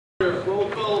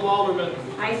roll of aldermen.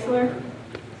 Heisler.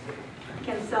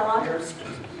 Kinsella.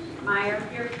 Meyer.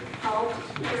 Holt.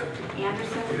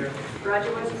 Anderson.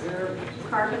 Rudowitz.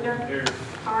 Carpenter.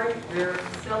 Hart.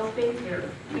 Silsby.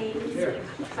 Haynes.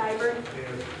 Seibert.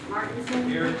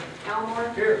 Martinson.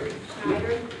 Elmore.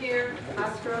 Schneider.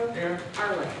 Musgrove.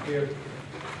 Arlen.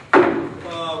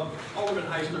 Alderman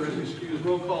Heisler is excused.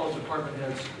 Roll call as department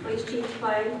heads. Police Chief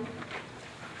Clay.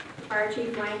 Fire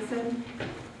Chief Langston.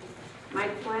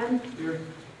 Mike Flynn. Here.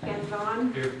 Ken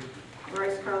Vaughn. Here.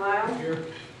 Royce Carlisle. Here.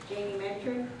 Jamie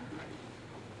Metrick.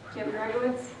 Tim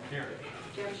Rudowitz. Here.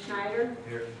 Jim Schneider.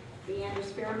 Here. Leander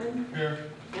Spearman. Here.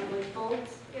 Emily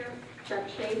Foltz. Here. Chuck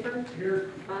Schaefer.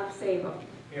 Here. Bob Sabo.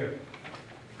 Here.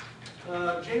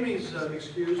 Jamie's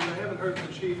excused. I haven't heard from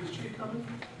the chief. Is chief coming?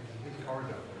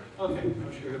 Okay,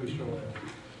 I'm sure he'll be strolling.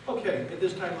 Okay, at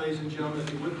this time, ladies and gentlemen,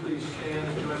 if you would please stand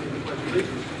and join me in the pledge of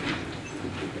allegiance.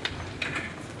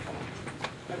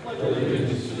 I pledge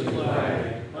allegiance to the flag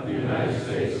of the United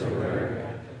States of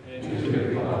America and to the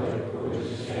republic for which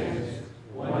it stands,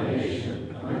 one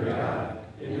nation, under God,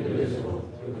 indivisible,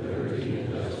 with liberty and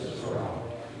justice for all.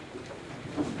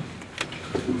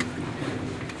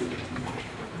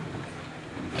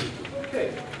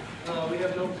 Okay, we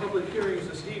have no public hearings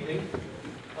this evening.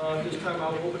 This time I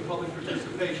will open public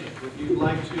participation. If you'd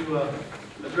like to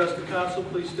address the council,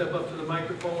 please step up to the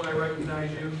microphone when I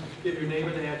recognize you, give your name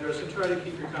and address, and try to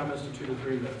keep your comments to 2 to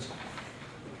 3 minutes.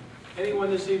 Anyone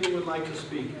this evening would like to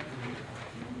speak?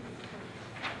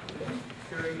 Okay.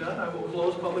 Hearing none, I will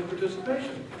close public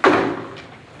participation.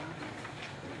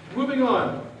 Moving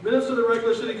on, minutes of the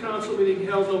regular city council meeting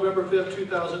held November 5th,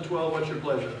 2012. What's your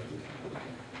pleasure?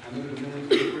 I move the minutes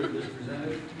be approved as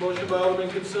presented. Motion by Alderman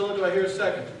Kinsella. Do I hear a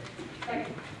second?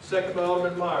 Second. Second by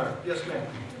Alderman Meyer. Yes, ma'am.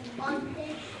 On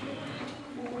page 2,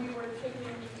 when we were taking the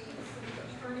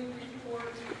attorney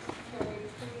report, can we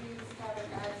please have it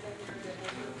add in there that the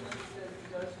business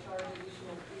does charge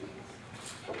additional fees?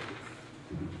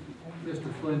 Mr.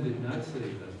 Flynn did not say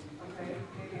that. Okay,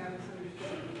 maybe I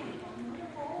misunderstood.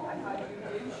 I thought you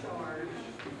did charge,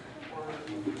 or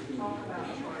talk about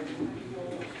charging people.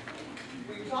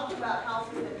 We talked about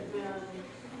houses that have been.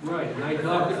 Right, and I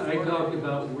talked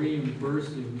about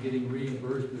reimbursing, getting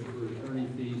reimbursement for attorney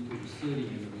fees to the city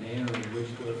in the manner in which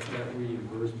that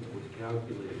reimbursement was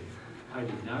calculated. I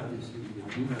did not receive, and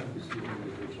do not receive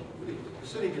any additional fees. The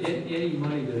city gets Any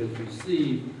money that is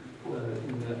received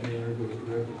in that manner goes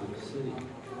directly to the city.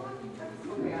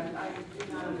 Okay, I did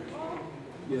not understand.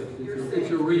 Yes, it's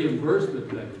a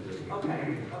reimbursement mechanism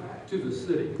Okay, to the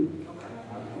city.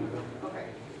 okay.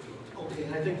 okay,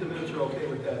 and I think the minutes are okay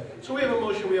with that. So we have a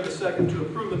motion, we have a second to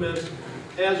approve the minutes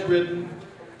as written.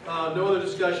 No other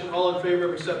discussion. All in favor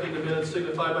of accepting the minutes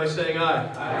signify by saying aye.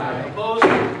 Aye. Opposed?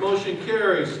 Motion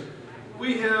carries.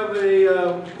 We have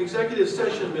a executive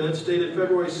session minutes dated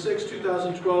February 6,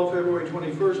 2012, February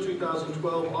 21st,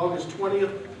 2012, August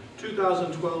 20th,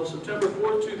 2012, September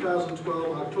 4th,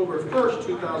 2012, October 1st,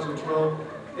 2012,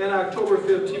 and October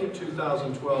 15th,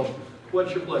 2012.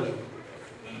 What's your pleasure?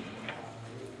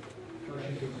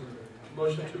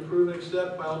 Motion to approve and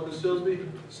accept by Alderman Silsby,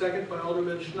 second by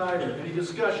Alderman Schneider. Any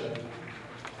discussion?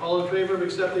 All in favor of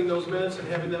accepting those minutes and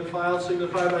having them filed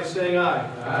signify by saying aye.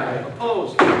 Aye.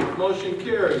 Opposed? Motion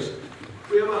carries.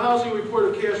 We have a housing report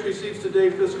of cash receipts to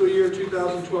date, fiscal year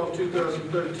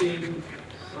 2012-2013,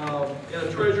 and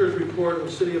a treasurer's report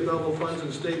of City of Belleville funds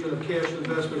and statement of cash and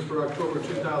investments for October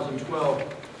 2012.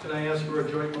 Can I ask for a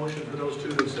joint motion for those two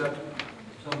to accept?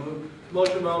 So moved.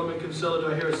 Motion by Alderman Kinsella. Do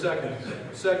I hear a second?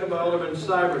 Second by Alderman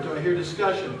Seibert. Do I hear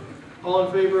discussion? All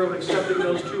in favor of accepting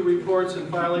those two reports and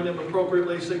filing them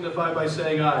appropriately signify by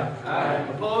saying aye. Aye.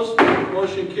 Opposed?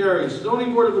 Motion carries.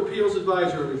 Zoning Board of Appeals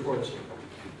advisory reports.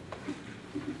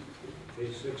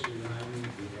 Page 69, we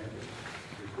have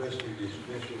requesting a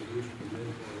special use permit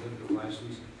for a liquor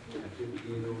license at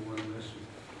 5801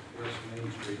 West Main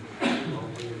Street,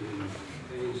 located in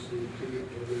Phase C2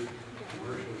 of the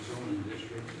Commercial Zoning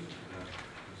District. This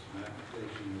is an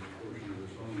application of a portion of the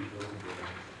zoning code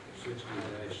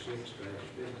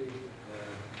 60-6-50.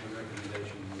 The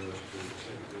recommendation was to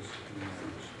accept this in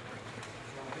use.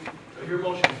 Do I hear a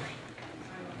motion?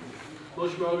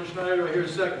 Motion by Alderman Schneider. Do I hear a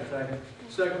second? Second.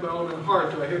 Second by Alderman Hart.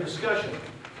 Do I hear discussion?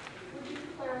 Would you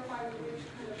clarify which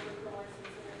kind of liquor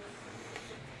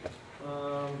license it I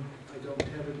don't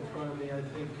have it in front of me. I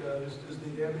think, is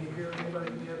the Abbey here? Anybody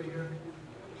in the Abbey here?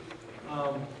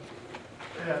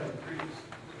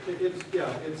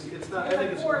 It's not. is? I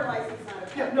think it's a pour license, not a.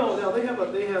 Yeah, no, they have a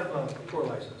pour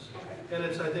license, and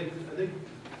it's I think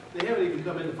they haven't even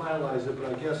come in to finalize it,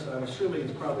 but I guess I'm assuming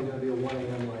it's probably going to be a 1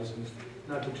 a.m. license,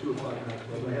 not the 2 o'clock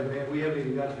nightclub. We haven't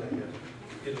even got to that yet.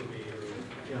 It'll be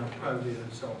probably be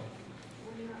so.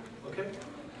 Okay?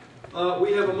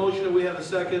 We have a motion and we have a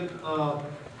second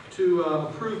to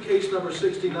approve case number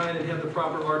 69 and have the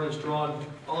proper ordinance drawn.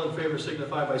 All in favor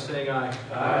signify by saying aye.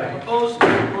 Aye. Opposed?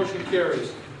 Motion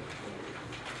carries.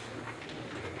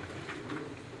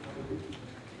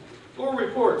 Floor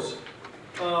reports.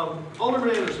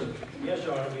 Alderman Anderson. Yes,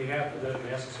 Your Honor, on behalf of the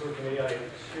Master Sewer Committee, I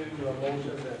issue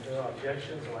motions that there are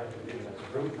objections, I'd like to do that as a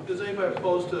group. Does anybody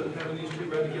oppose to having these two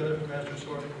read together for Master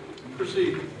Sewer?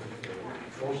 Proceed.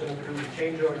 Motion to approve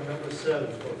change order number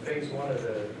 7 for phase 1 of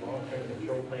the long-term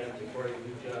control plan to Corey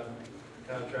Job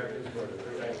contractors for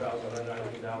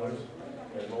 $39,119.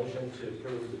 And motion to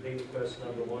approve the pay request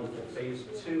number 1 for phase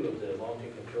 2 of the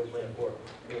long-term control plan for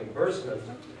reimbursement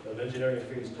of engineering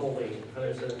fees totaling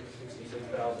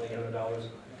 $166,800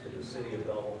 to the city of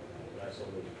Belleville. And I so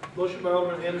move. Motion by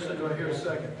Alderman Anderson, do I hear a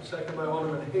second? Second by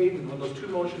Alderman Hayden on those two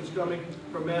motions coming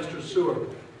from Master Sewer.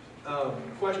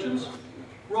 Questions?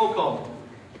 Roll call.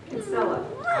 Kinsella.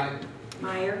 Aye.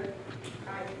 Meyer.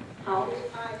 Holt.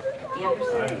 Aye.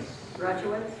 Anderson.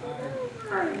 Rudowitz.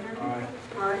 Carpenter.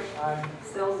 Hart.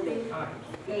 Sillsby.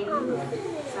 Hayden.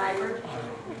 Seibert.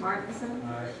 Martinson.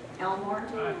 Elmore.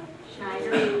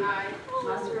 Schneider.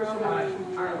 Musgrove.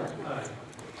 Arlen.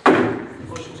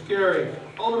 Motion's carried.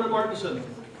 Alderman Martinson.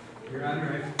 Your Honor,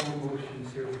 I have 4 motions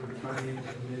here from the Finance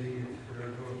Committee. If there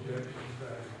are no objections, I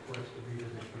request to read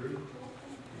as a group.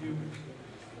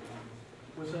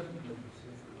 What's that?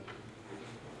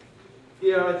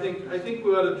 Yeah, I think we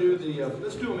ought to do the,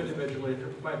 let's do them individually. There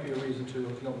might be a reason to,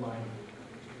 if you don't mind.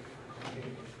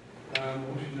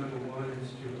 Motion number 1 is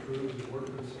to approve the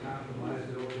workers' comp and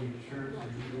liability insurance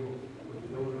renewal with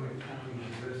Illinois County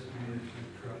Risk Management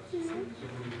Trust. So moved,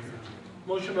 Your Honor.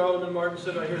 Motion by Alderman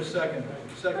Martinson, do I hear a second?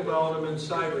 Second by Alderman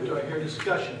Seibert, do I hear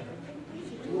discussion?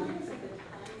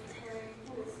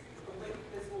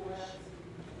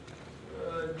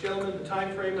 Gentlemen, the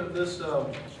time frame of this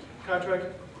contract?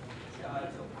 It's a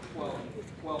 12-1 and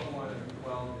 12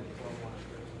 and 12-1.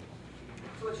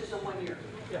 So it's just a 1 year?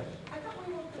 Yeah. I thought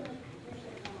we looked at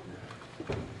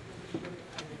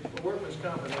The workman's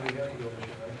comp, I know we have to go over,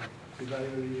 right?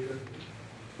 Evaluate each year.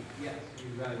 Yes, you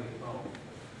evaluate both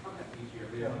each year.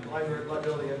 Yeah,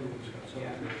 liability and workman's comp. So-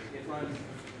 Yeah, it runs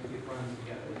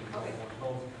together. Okay.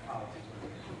 Both policies.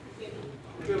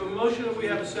 We have a motion, if we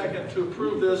have a second, to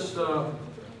approve this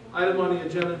item on the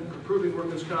agenda, approving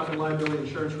workman's comp and liability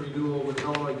insurance renewal with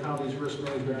Illinois County's Risk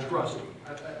Management Trust.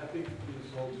 I think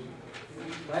these folks,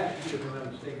 last year, if I'm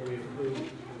not mistaken, we approved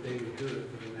that they would do it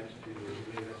for the next 2 years.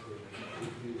 Maybe that's what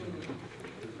we do.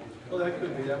 Well, that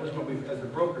could be, that was what we, as a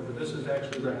broker, but this is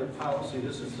actually the policy,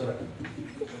 this is, that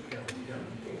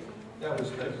was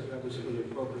for the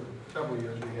broker, several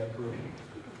years we had approved.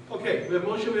 Okay, we have a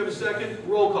motion, we have a second,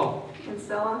 roll call.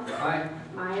 Kinsella. Aye.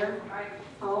 Meyer.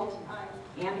 Holt. Aye.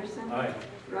 Anderson. Aye.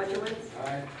 Rudowitz.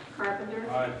 Aye. Carpenter.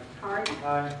 Aye. Hart.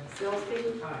 Aye.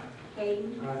 Sillsby. Aye.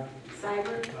 Hayden. Aye.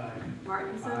 Seibert.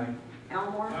 Martinson.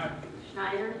 Elmore.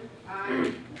 Schneider.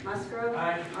 Musgrove.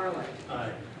 Arlen.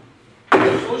 Aye.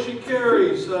 Motion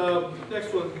carries.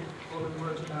 Next one, Alderman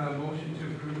Martin. Motion to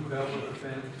approve Belleville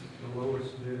Defense, the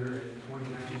lowest bidder at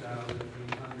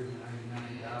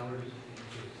 $29,899 for the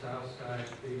South Side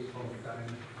Baseball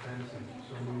Diamond Fence.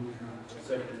 So moved, Your Honor.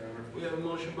 Second, Your Honor. We have a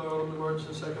motion by Alderman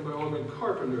Martin, second by Alderman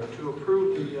Carpenter to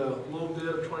approve the low bid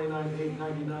of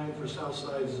 $29,899 for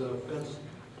Southside's fence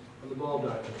on the ball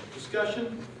diamond.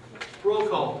 Discussion? Roll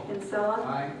call. Kinsella.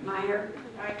 Aye. Meyer.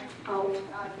 Holt.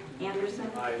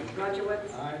 Anderson. Aye.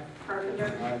 Rudowitz. Aye.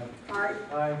 Carpenter. Aye. Hart.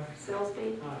 Aye.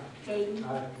 Sillsby. Hayden.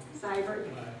 Seibert.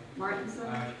 Martinson.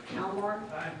 Elmore.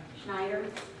 Schneider.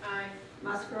 Aye.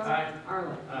 Musgrove. Aye.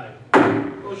 Arlen. Aye.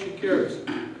 Motion carries.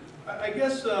 I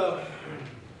guess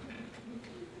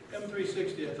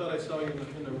M360, I thought I saw you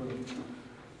in the room.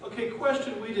 Okay,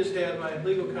 question we just had, my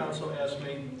legal counsel asked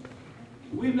me,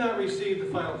 we've not received the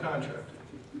final contract.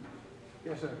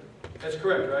 Yes, sir. That's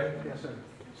correct, right? Yes, sir.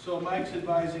 So Mike's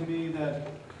advising me that,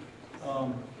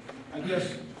 I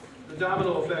guess, the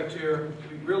domino effect here,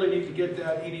 we really need to get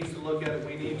that, he needs to look at it,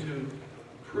 we need to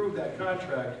approve that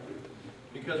contract,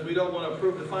 because we don't want to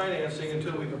approve the financing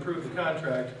until we've approved the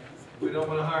contract. We don't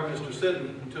want to harm Mr.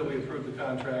 Sidden until we approve the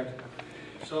contract.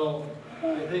 So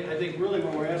I think really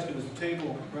what we're asking is to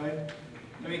table, right?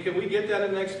 I mean, can we get that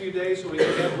in the next few days so we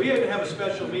can have a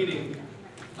special meeting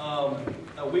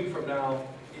a week from now.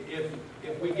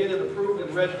 If we get it approved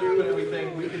and read through and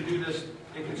everything, we can do this.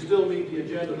 It can still meet the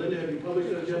agenda. Linda, have you published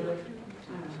an agenda?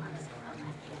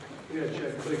 We gotta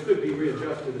check, but it could be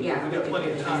readjusted. Yeah. We got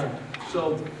plenty of time.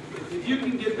 So if you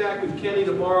can get back with Kenny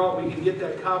tomorrow, we can get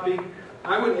that copy.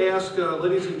 I would ask,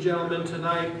 ladies and gentlemen,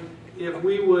 tonight, if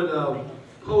we would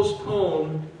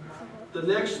postpone the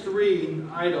next three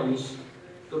items: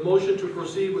 the motion to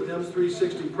proceed with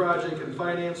M360 project and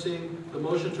financing, the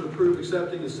motion to approve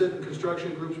accepting the Sitten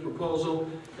Construction Group's proposal,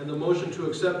 and the motion to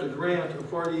accept a grant of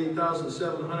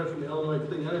 $48,700 from Illinois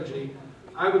Clean Energy.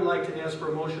 I would like to ask for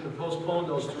a motion to postpone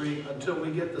those three until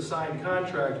we get the signed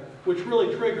contract, which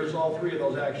really triggers all three of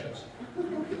those actions.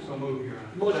 So moved, Your Honor.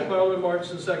 Motion by Alderman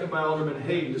Martinson, second by Alderman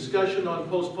Hayden. Discussion on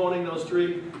postponing those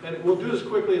three, and we'll do as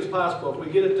quickly as possible. If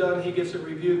we get it done, he gets it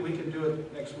reviewed, we can do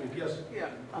it next week. Yes? Yeah,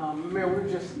 Mayor,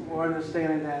 we're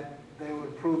understanding that they would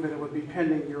approve it, it would be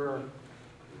pending your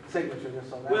signature, just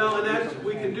so that. Well, and that's,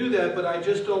 we can do that, but I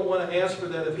just don't want to ask for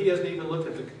that if he hasn't even looked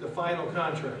at the final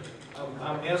contract.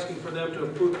 I'm asking for them to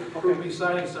approve me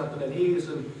signing something,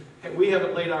 and we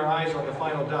haven't laid our eyes on the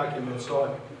final document,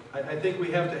 so I think we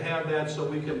have to have that so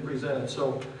we can present it.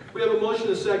 So we have a motion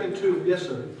and a second to, yes,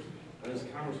 sir? Is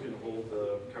Commerce going to hold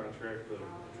the contract, the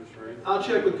interest rate? I'll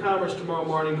check with Commerce tomorrow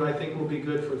morning, but I think we'll be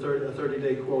good for a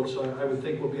 30-day quote, so I would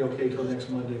think we'll be okay till next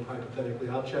Monday, hypothetically.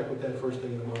 I'll check with that first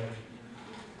thing in the morning.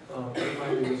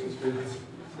 Remind me, this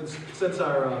is since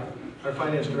our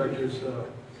finance directors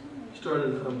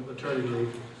started maternity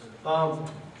leave.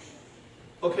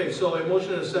 Okay, so a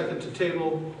motion and a second to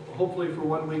table, hopefully for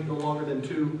 1 week, no longer than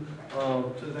two,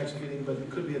 to the next meeting, but it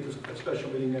could be at the special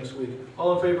meeting next week.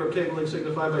 All in favor of tabling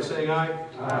signify by saying aye.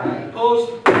 Aye.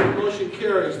 Opposed? Motion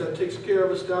carries. That takes care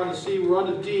of us down to C. We're on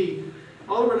to D.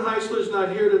 Alderman Heisler's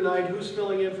not here tonight. Who's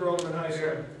filling in for Alderman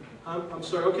Heisler? I'm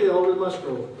sorry. Okay, Alderman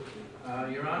Musgrove.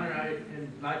 Your Honor, I'd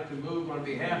like to move on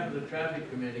behalf of the Traffic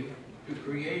Committee to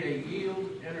create a yield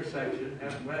intersection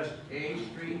at West A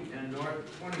Street and North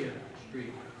 20th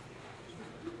Street.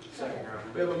 Second, Your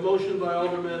Honor. We have a motion by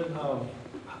Alderman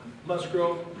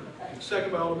Musgrove,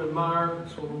 second by Alderman Meyer.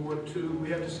 So we're Ward 2. We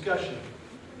have discussion.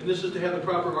 And this is to have the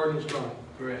proper ordinance drawn.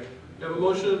 Correct. We have a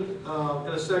motion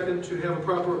and a second to have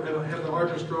have the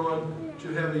ordinance drawn to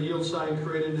have a yield sign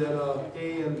created at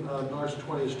A and North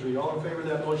 20th Street. All in favor of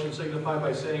that motion signify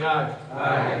by saying aye.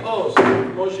 Aye. Opposed?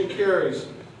 Motion carries.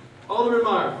 Alderman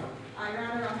Meyer. Your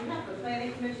Honor, on behalf of the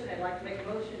Planning Commission, I'd like to make a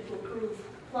motion to approve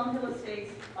Plum Hill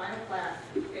Estates final plat,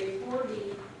 phase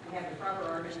 4B, and have the proper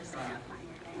ordinance drawn.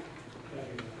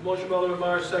 Motion by Alderman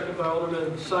Meyer, second by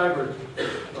Alderman Seibert.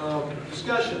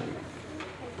 Discussion.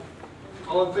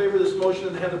 All in favor of this motion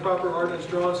and have the proper ordinance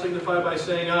drawn signify by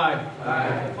saying aye.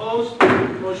 Aye. Opposed?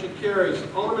 Motion carries.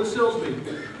 Alderman Silsby.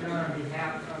 Your Honor, on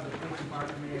behalf of the Police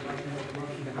Department, I'd like to make a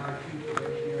motion to hire two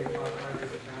probationary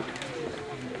firefighters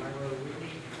and Tyler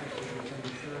Whitney, effective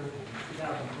December 3rd,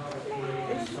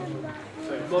 2012, so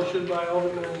moved. Motion by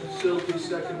Alderman Silsby,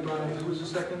 second by, who was the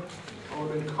second?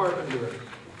 Alderman Carpenter.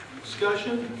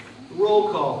 Discussion. Roll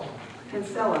call.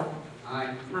 Kinsella.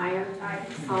 Aye. Meyer.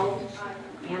 Holt.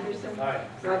 Anderson. Aye.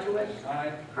 Rudowitz.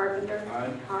 Aye. Carpenter. Aye.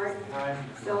 Hart. Aye.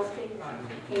 Sillsby.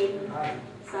 Hayden.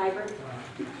 Seibert.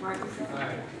 Martinson.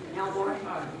 Aye. Elmore.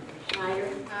 Schneider.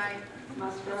 Aye.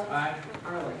 Musgrove. Aye.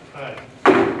 Arlen. Aye.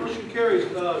 Motion carries.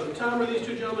 Tom, are these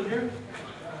two gentlemen here?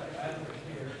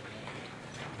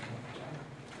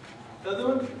 The other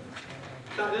one?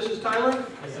 This is Tyler?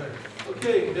 Yes, sir.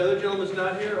 Okay, the other gentleman's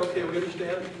not here? Okay, we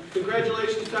understand.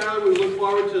 Congratulations, Tyler. We look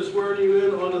forward to swearing you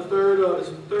in on the 3rd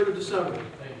of December.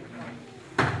 Thank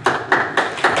you.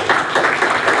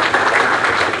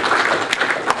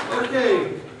 Okay.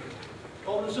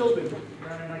 Alderman Silsby. Your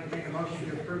Honor, I'd like to make a motion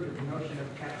to approve the promotion of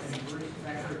Captain Bruce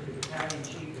Becker to Battalion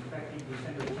Chief effective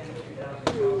December 10th,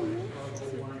 2012, at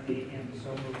 12:01 a.m. So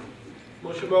moved.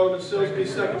 Motion by Alderman Silsby,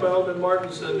 second by Alderman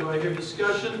Martinson. Do I hear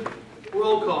discussion?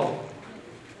 Roll call.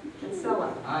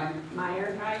 Kinsella. Aye.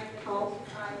 Meyer. Holt.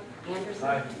 Anderson.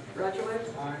 Aye. Rudowitz.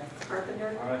 Aye.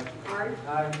 Carpenter. Aye. Hart.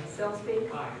 Aye.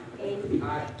 Sillsby. Aye. Hayden.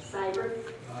 Aye. Seibert.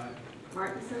 Aye.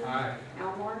 Martinson. Aye.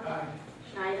 Elmore. Aye.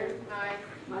 Schneider. Aye.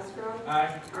 Musgrove.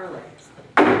 Aye. Arlen.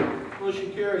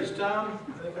 Motion carries. Tom,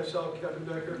 I think I saw Captain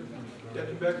Becker.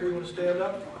 Captain Becker, you want to stand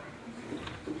up?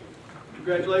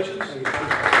 Congratulations.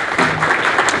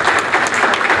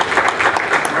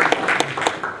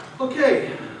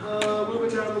 Okay,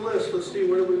 moving down the list. Let's see,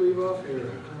 where do we leave off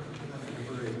here?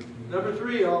 Number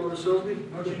 3, Alderman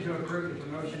Silsby. Motion to approve the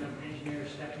promotion of Engineer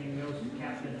Stephanie Mills to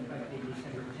Captain effective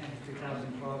December 10th,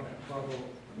 2012, at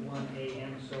 12:01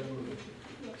 a.m. So moved.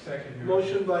 Second, Your Honor.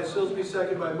 Motion by Silsby,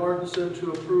 second by Martinson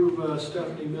to approve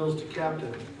Stephanie Mills to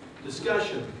captain.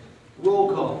 Discussion.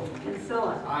 Roll call.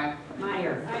 Kinsella. Aye.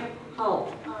 Meyer.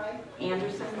 Holt. Aye.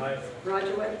 Anderson. Aye.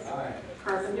 Rudowitz. Aye.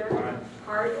 Carpenter. Aye.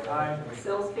 Hart. Aye.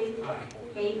 Sillsby. Aye.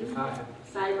 Hayden. Aye.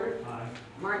 Seibert. Aye.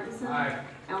 Martinson. Aye.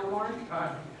 Elmore.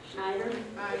 Aye. Schneider.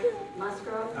 Aye.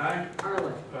 Musgrove. Aye.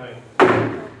 Arlen. Aye.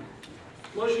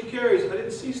 Motion carries. I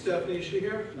didn't see Stephanie. Is she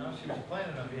here? No, she was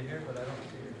planning on being here, but I don't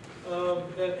see her.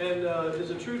 And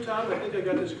is it true, Tom? I think I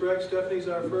got this correct. Stephanie's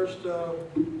our first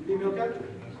female captain.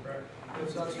 That's correct.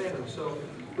 That's outstanding. So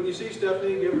when you see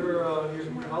Stephanie, give her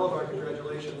all of our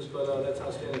congratulations, but that's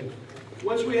outstanding.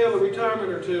 Once we have a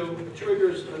retirement or two, it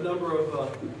triggers a number of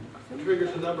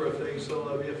things. So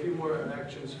there'll be a few more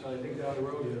actions, I think, down the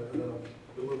road yet.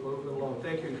 We're moving along.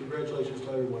 Thank you and congratulations to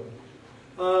everyone.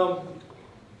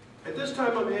 At this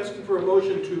time, I'm asking for a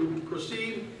motion to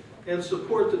proceed and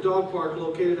support the dog park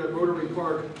located at Rotary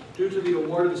Park due to the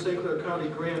award of the St. Clair County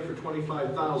grant for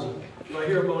 $25,000. Do I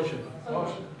hear a motion?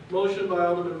 Motion. Motion by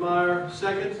Alderman Meyer,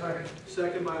 second? Second.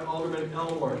 Second by Alderman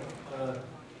Elmore.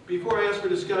 Before I ask for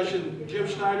discussion, Jim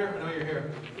Schneider, I know you're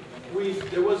here.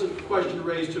 There was a question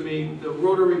raised to me. The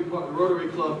Rotary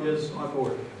Club is on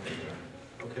board.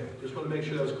 Okay, just want to make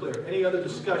sure that was clear. Any other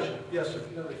discussion? Yes, sir.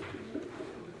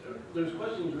 There's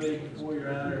questions raised before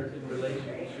your honor in relation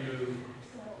to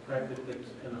practice that's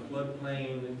in a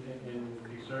floodplain and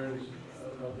concerns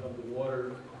of the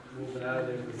water moving out of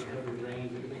there with the heavy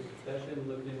rain. That's been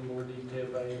looked in more detail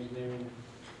by engineering.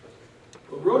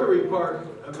 Well, Rotary Park,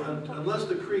 unless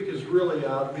the creek is really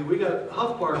out, I mean, we got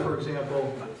Huff Park, for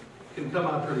example, can come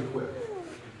out pretty quick.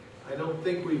 I don't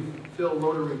think we've filled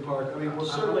Rotary Park. I mean, we'll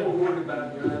certainly. I'm worried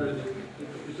about your honor. The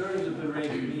concerns have been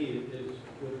raised to me is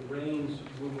with rains,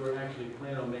 we were actually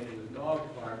planning on making the dog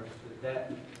park,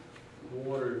 that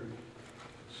water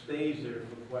stays there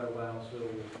for quite a while, so.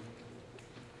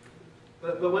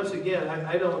 But once again,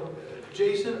 I don't,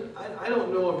 Jason, I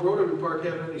don't know if Rotary Park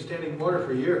having any standing water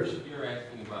for years. You're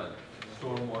asking about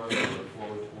stormwater that would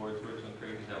flow towards Richland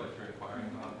Creek, is that what you're inquiring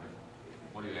about? Or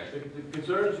what are you asking? The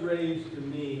concerns raised to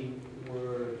me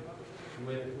were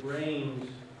with rains,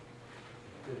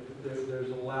 there's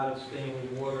a lot of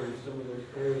standing water in some of those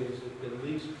areas that at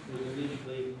least was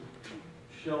initially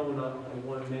shown on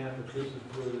one map that this is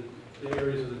where the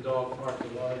areas of the dog park,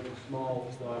 the large and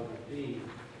small dog would be.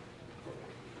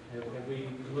 Have we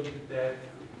looked at that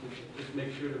to just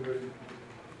make sure that we're,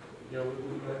 you know,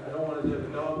 I don't want to have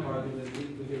a dog park and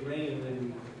then we get rain and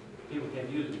then people can't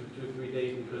use it for 2 or 3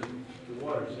 days because the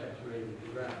water's saturated with the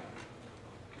ground.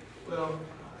 Well,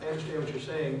 I understand what you're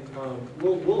saying.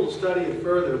 We'll study it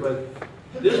further, but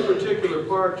this particular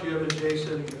park, Jim and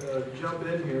Jason, jump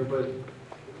in here, but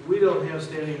we don't have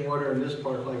standing water in this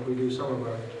park like we do some of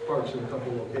our parks in a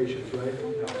couple locations, right?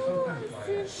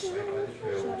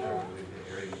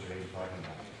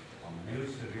 New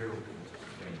severe rain,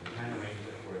 the kind of rain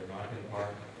where it's not in the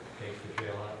park, takes the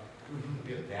trail out.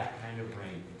 If that kind of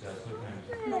rain, it does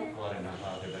sometimes flood enough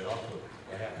out there, but also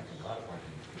that happens in a lot of parks.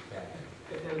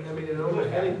 And I mean, in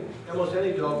almost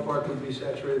any dog park would be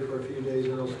saturated for a few days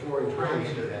in those 4-inch rains.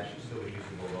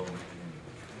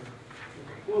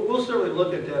 We'll certainly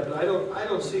look at that, but I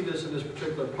don't see this in this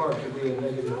particular park to be a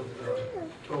negative,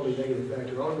 totally negative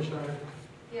factor. Alderman Schneider?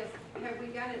 Yes, have we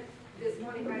got it, this $25,000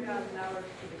 for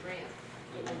the grant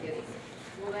that we're getting?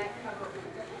 Will that cover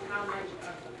how much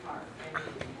of the park?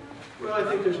 Well, I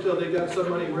think they've got some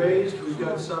money raised, we've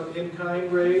got some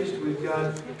in-kind raised, we've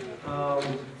got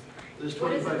this 25.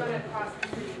 What is it going to cost the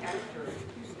city extra?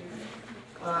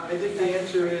 I think the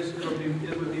answer is it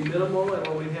would be minimal, and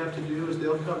what we have to do is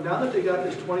they'll come, now that they got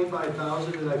this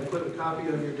 $25,000 and I put a copy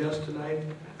on your desk tonight,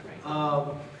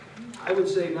 I would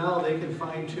say now they can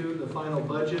fine-tune the final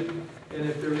budget, and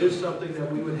if there is something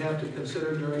that we would have to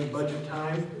consider during budget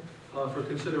time for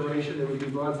consideration, it would be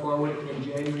brought forward in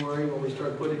January when we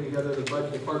start putting together the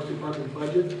budget, the Parks Department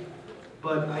budget.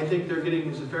 But I think they're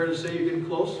getting, is it fair to say you're getting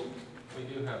close? We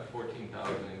do have $14,000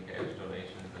 in cash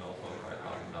donations and also a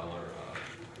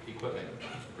 $5,000 equipment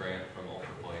grant from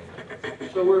Ultra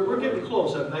Point. So we're getting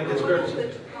close, I think it's fair to say. What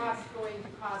is the cost going to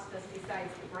cost us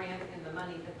besides the grant and the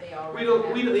money that they already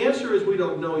have? The answer is we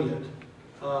don't know yet.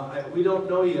 We don't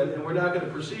know yet, and we're not going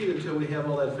to proceed until we have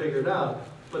all that figured out.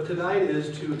 But tonight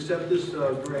is to accept this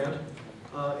grant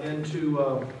and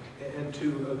to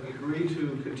agree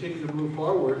to continue to move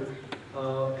forward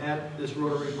at this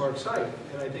Rotary Park site.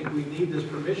 And I think we need this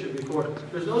permission before.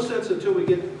 There's no sense until we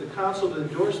get the council to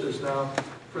endorse this now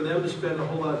for them to spend a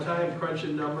whole lot of time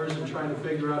crunching numbers and trying to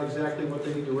figure out exactly what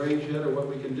they need to raise yet or what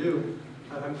we can do.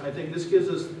 I think this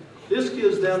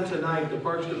gives them tonight, the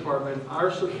Parks Department,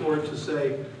 our support to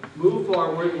say, move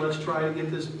forward, let's try to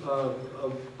get this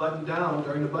buttoned down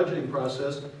during the budgeting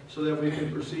process so that we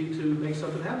can proceed to make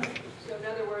something happen. So in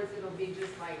other words, it'll be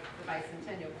just like the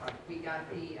Bicentennial Park. We got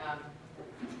the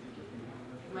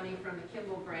money from the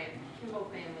Kimball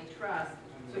Family Trust.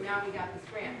 So now we got this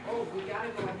grant. Oh, we got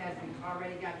to go ahead. We've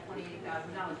already got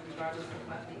 $28,000, regardless of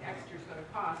what the extra is going to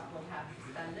cost. We'll have to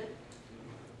spend it.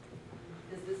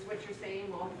 Is this what you're saying?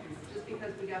 Well, just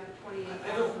because we got the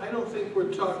 28,000? I don't think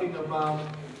we're talking about,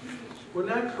 we're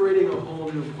not creating a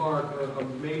whole new park or a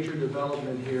major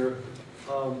development here.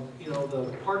 You know, the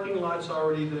parking lot's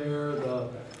already there,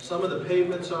 some of the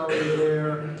pavement's already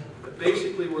there. But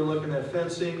basically, we're looking at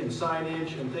fencing and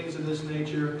signage and things of this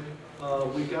nature.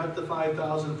 We got the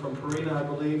 5,000 from Perina, I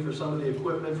believe, for some of the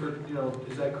equipment for, you know,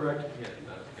 is that correct? Yes,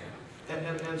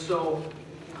 that's And so,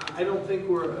 I don't think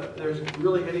there's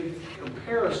really any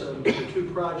comparison to the two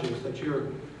projects that you're,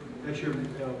 you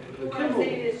know, the What I'm Kimball.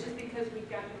 saying is just because we've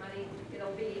got the money,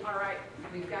 it'll be, all right,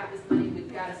 we've got this money,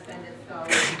 we've got to spend it, so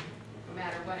no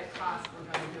matter what it costs,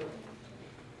 we're going to do it.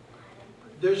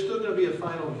 There's still going to be a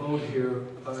final vote here,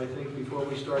 I think, before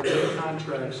we start any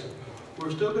contracts.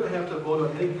 We're still going to have to vote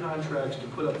on any contracts to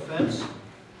put up fence.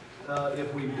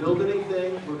 If we build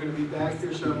anything, we're going to be back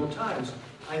here several times.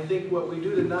 I think what we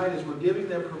do tonight is we're giving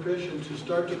them permission to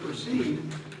start to proceed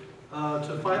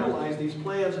to finalize these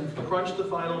plans and crunch the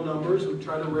final numbers and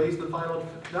try to raise the final.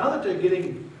 Now that they're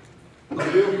getting a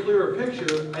real clearer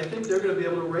picture, I think they're going to be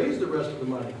able to raise the rest of the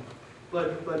money.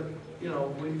 But you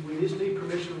know, we just need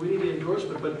permission, we need the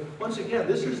endorsement. But once again,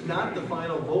 this is not the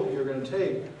final vote you're going to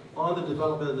take on the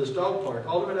development of this dog park.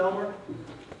 Alderman Elmer?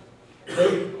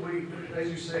 We, as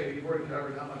you say, you've already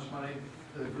covered how much money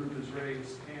the group has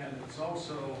raised, and it's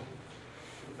also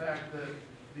the fact that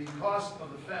the cost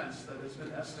of the fence that has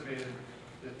been estimated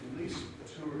at least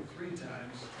 2 or 3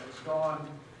 times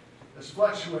has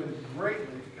fluctuated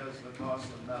greatly because of the cost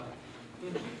of metal.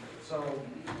 So,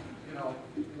 you know,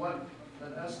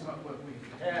 an estimate what we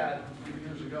had a few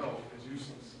years ago is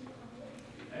useless.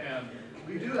 And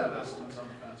we do have estimates on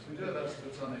the fence, we do have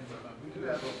estimates on the equipment, we do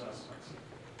have those estimates.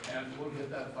 And we'll get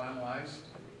that finalized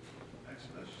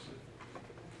expeditiously.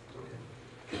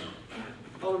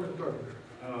 Alderman Carpenter.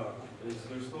 Is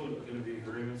there still going to be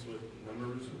agreements with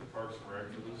numbers of Parks and Rec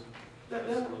for this?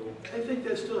 I think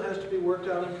that still has to be worked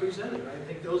out and presented. I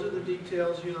think those are the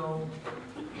details, you know,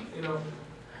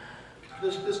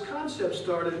 this concept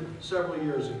started several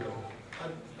years ago.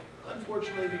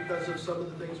 Unfortunately, because of some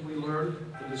of the things we learned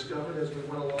and discovered as we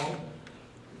went along,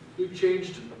 we've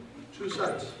changed 2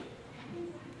 sites.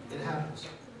 It happens.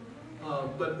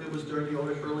 But it was during the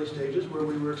early stages where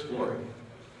we were exploring.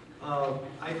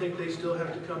 I think they still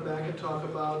have to come back and talk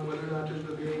about whether or not there's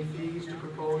going to be any fees to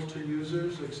propose to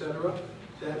users, etc.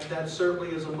 That certainly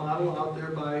is a model out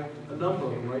there by a number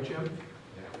of them, right, Jim?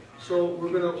 So we're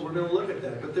gonna look at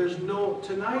that. But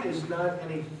tonight is not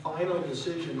any final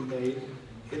decision made.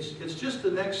 It's just the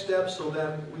next step so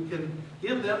that we can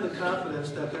give them the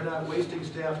confidence that they're not wasting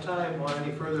staff time on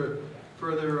any further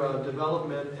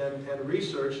development and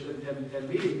research and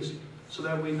meetings, so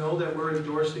that we know that we're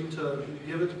endorsing to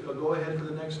give it a go ahead for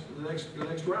the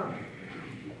next round.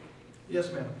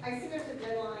 Yes, ma'am. I see there's a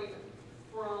deadline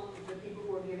from the people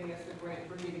who are giving us the grant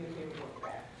for getting the paperwork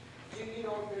back. Do you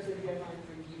know if there's a deadline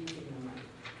for using the money?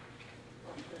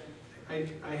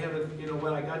 I haven't, you know,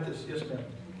 when I got this, yes, ma'am.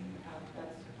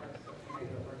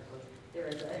 There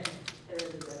is a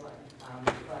deadline,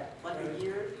 but. Like a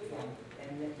year?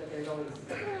 Yeah, but there's always,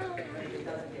 it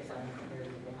doesn't get done, there's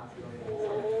the possibility.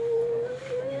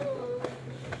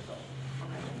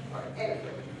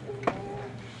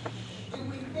 Do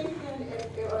we think then,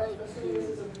 assuming this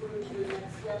is approved, the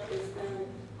next step is then,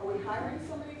 are we hiring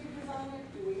somebody to design it?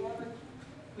 Do we have a?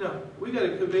 No, we got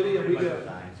a committee and we got,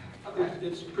 Okay.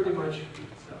 it's pretty much.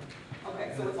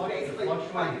 Okay, so it's basically. The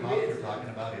fluctuating cost we're talking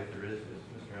about, if there is, as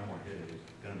Mr. Elmore did, is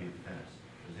going to be the fence.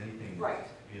 Does anything Right.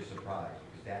 be a surprise?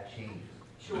 Because that changes.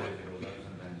 Sure. Sometimes it goes up,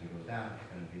 sometimes it goes down. It's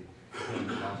going to be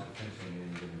the cost of fencing at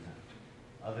any given time.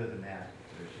 Other than that,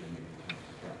 there shouldn't be any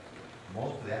surprise.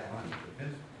 Most of that money,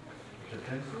 if the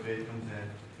fence bid comes in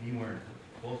anywhere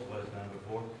close to what it's done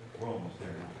before, we're almost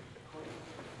there now.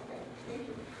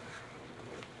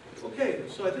 Okay,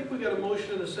 so I think we got a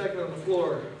motion and a second on the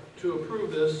floor to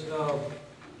approve this. We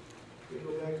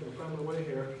go back to the front of the way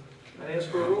here and ask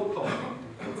for a roll call.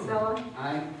 Kinsella.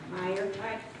 Aye. Meyer.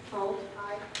 Aye. Holt.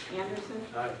 Aye. Anderson.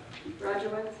 Aye.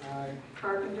 Rudowitz. Aye.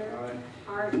 Carpenter. Aye.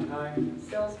 Hart. Aye.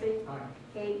 Sillsby. Aye.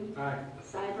 Hayden. Aye.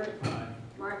 Seibert. Aye.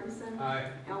 Martinson. Aye.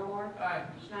 Elmore. Aye.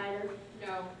 Schneider.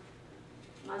 No.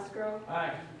 Musgrove.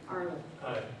 Aye. Arlen.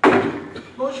 Aye.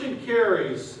 Motion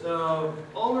carries.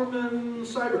 Alderman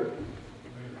Seibert.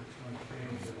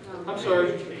 I'm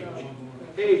sorry.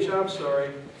 H, I'm sorry.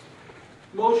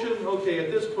 Motion, okay, at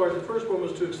this part, the first one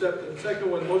was to accept it. The second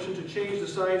one, motion to change the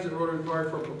signs in Rotary Park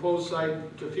from proposed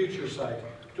site to future site.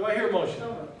 Do I hear a motion?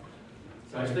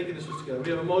 I was thinking this was together. We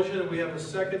have a motion and we have a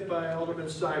second by Alderman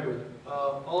Seibert.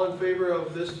 All in favor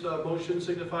of this motion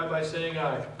signify by saying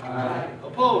aye. Aye.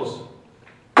 Opposed?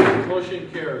 Motion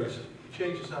carries.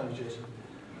 change the signs, Jason.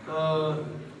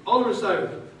 Alderman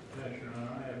Seibert. Yes, Your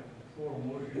Honor, I have 4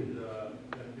 motions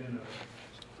that have been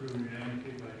approved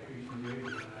unanimously by Chief and Reed,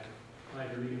 and I'd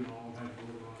like to read them all and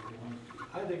vote on them once.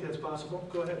 I think that's possible.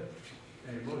 Go ahead.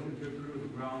 A motion to approve the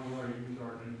groundwater use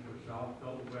ordinance for South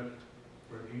Belleville West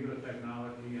for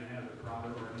geotechnology and have the proper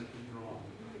ordinances drawn.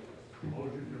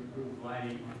 Motion to approve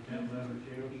lighting on 1011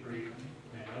 Shale Street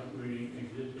and upgrading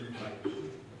existing lights.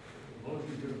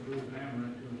 Motion to approve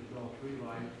amendment to install 3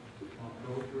 lights on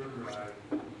Procure Drive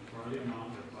for the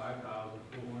amount of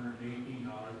 $5,418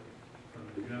 from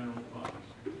the general fund.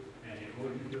 And a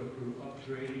motion to approve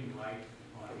upgrading lights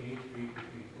on 8th Street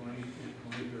between 20th and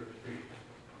 23rd Street.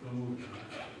 So moved, Your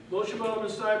Honor. Motion by Alderman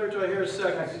Seibert. Do I hear a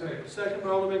second? Second by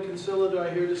Alderman Kinsella. Do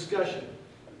I hear discussion?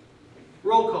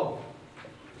 Roll call.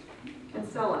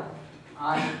 Kinsella.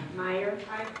 Aye. Meyer.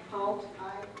 Aye. Holt.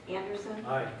 Aye. Anderson.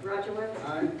 Aye. Rudowitz.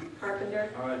 Aye. Carpenter.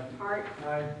 Aye. Hart.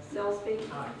 Aye. Sillsby.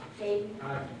 Aye. Hayden.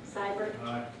 Aye. Seibert.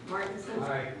 Aye. Martinson.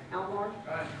 Aye. Elmore.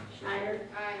 Aye. Schneider.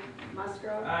 Aye.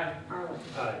 Musgrove. Aye. Arlen.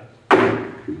 Aye.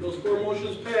 Those 4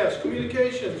 motions pass.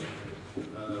 Communications.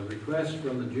 Request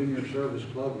from the Junior Service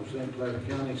Club of St. Clair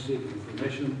County seeking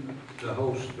permission to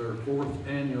host their 4th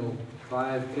annual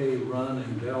 5K run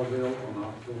in Belleville on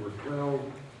October 12,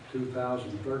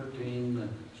 2013,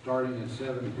 starting at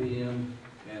 7 p.m.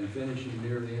 and finishing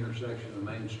near the intersection of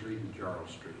Main Street and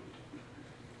Charles Street.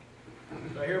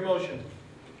 Do I hear a motion?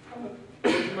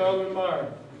 Motion by Alderman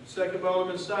Meyer. Second by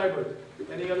Alderman Seibert.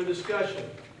 Any other discussion?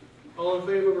 All in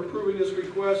favor of approving this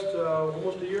request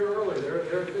almost a year early? They're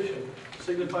efficient.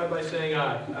 Signify by saying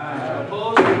aye. Aye.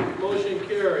 Opposed? Motion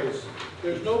carries.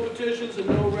 There's no petitions and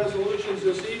no resolutions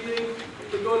this evening.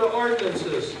 We go to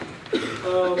ordinances.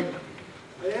 I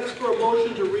ask for a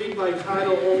motion to read by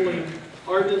title only.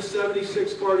 Ordinance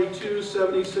 7642,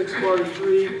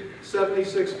 7643,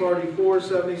 7644,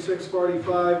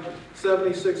 7645,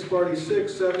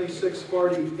 7646,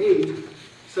 7648,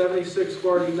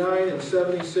 7649, and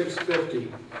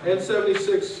 7650, and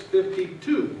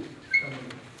 7652.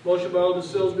 Motion by Alderman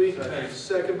Sillsby,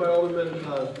 second by Alderman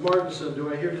Martinson.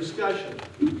 Do I hear discussion?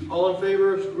 All in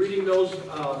favor of reading those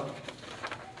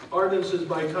ordinances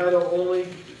by title only,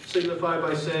 signify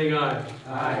by saying aye.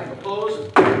 Aye.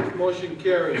 Opposed? Motion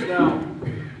carries. Now,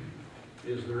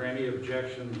 Is there any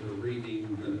objection to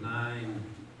reading the 9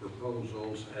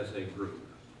 proposals as a group?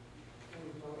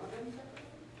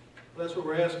 that's what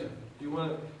we're asking. Do you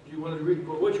want to read?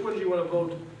 Which ones do you want to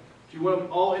vote? Do you want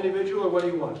them all individual, or what do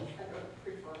you want?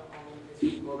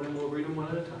 Well, then we'll read them one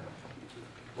at a time.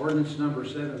 Ordinance number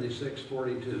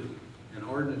 7642, an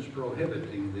ordinance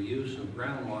prohibiting the use of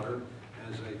groundwater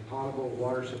as a potable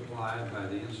water supply by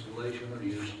the installation or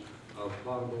use of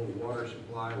potable water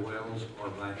supply wells or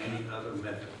by any other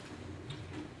method.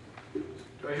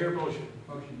 Do I hear a motion?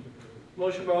 Motion.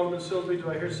 Motion by Alderman Sillsby. Do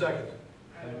I hear a second?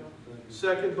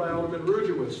 Second by Alderman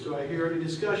Rudowitz. Do I hear any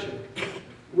discussion?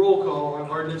 Roll call on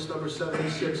ordinance number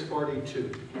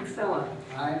 7642. Kinsella.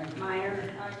 Aye.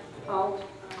 Meyer. Holt.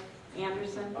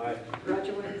 Anderson. Aye.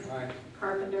 Rudowitz. Aye.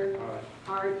 Carpenter. Aye.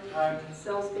 Hart. Aye.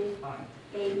 Sillsby. Aye.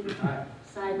 Hayden. Aye.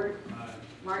 Seibert. Aye.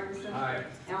 Martinson. Aye.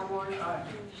 Elmore. Aye.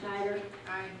 Schneider.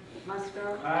 Aye.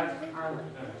 Musgrove. Aye. Arlen.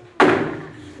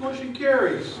 Motion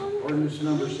carries. Ordinance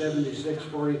number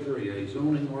 7643, a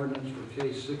zoning ordinance for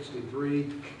case 63,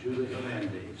 Julie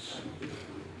Hernandez.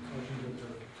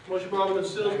 Motion by Alderman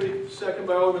Sillsby, second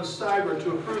by Alderman Seibert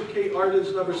to approve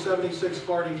ordinance number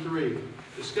 7643.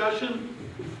 Discussion?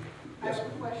 I have a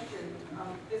question.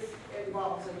 This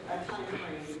involves a time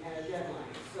frame and a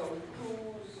deadline. So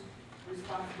whose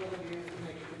responsibility is to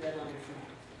make sure the deadline is met?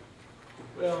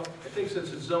 Well, I think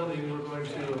since it's zoning, we're going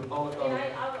to, I will double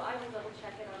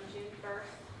check it on June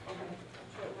 1st. Okay. I'm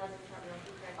sure Leslie's probably going to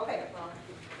keep track of Okay. it as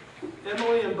well.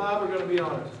 Emily and Bob are going to be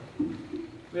on it.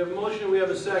 We have a motion, we have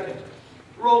a second.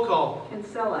 Roll call.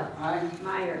 Kinsella. Aye.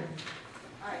 Meyer.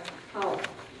 Aye. Holt.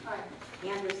 Aye.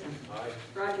 Anderson. Aye.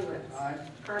 Rudowitz. Aye.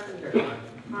 Carpenter.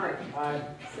 Hart. Aye.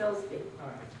 Sillsby.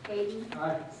 Hayden.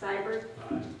 Aye. Seibert.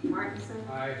 Aye. Martinson.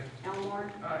 Aye.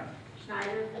 Elmore. Aye.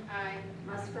 Schneider. Aye.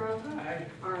 Musgrove. Aye.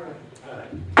 Arlen.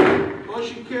 Aye.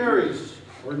 Motion carries.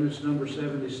 Ordinance number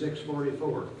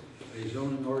 7644, a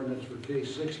zoning ordinance for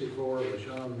case 64,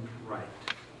 LaShawn Wright.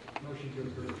 Motion to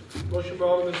approve. Motion by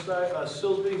Alderman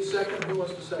Sillsby, second. Who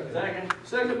wants to second? Second.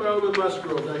 Second by Alderman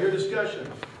Musgrove. I hear discussion.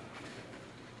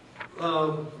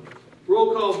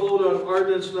 Roll call vote on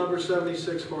ordinance number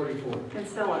 7644.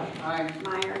 Kinsella. Aye.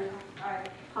 Meyer. Aye.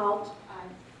 Holt.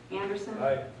 Aye. Anderson.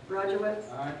 Aye.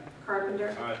 Rudowitz. Aye.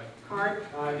 Carpenter. Aye. Hart.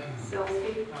 Aye.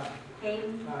 Sillsby. Aye.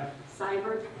 Hayden. Aye.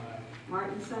 Seibert. Aye.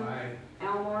 Martinson. Aye.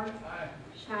 Elmore.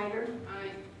 Schneider.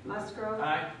 Musgrove.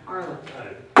 Aye. Arlen.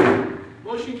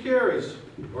 Motion carries.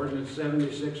 Ordinance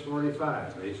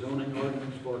 7645, a zoning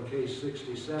ordinance for case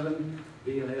 67,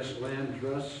 B&S Land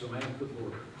Trust, Samantha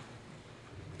Border.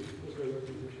 Is there a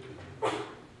recommendation? Is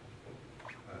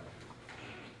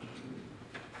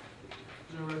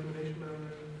there a recommendation, Madam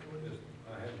Mayor? I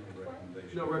have no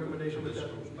recommendation. No recommendation with This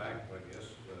that? goes back, I guess.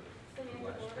 Samantha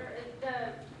last Border, the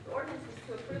ordinance was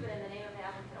to approve it in the name of the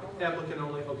applicant only. Applicant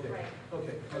only, okay. Right.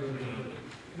 Okay.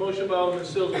 Motion by Alderman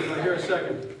Silsby, do I hear a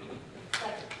second?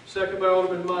 Second by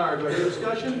Alderman Meyer, do I hear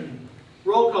discussion?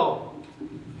 Roll call.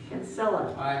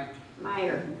 Kinsella. Aye.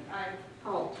 Meyer. Aye.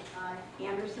 Holt.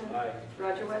 Anderson. Aye.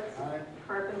 Rudowitz.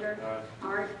 Carpenter.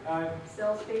 Hart.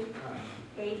 Sillsby.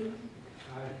 Hayden.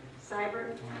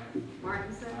 Seibert.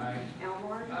 Martinson.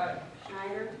 Elmore.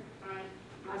 Schneider.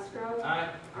 Musgrove.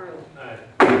 Arlen.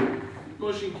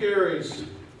 Motion carries.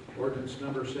 Ordinance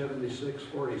number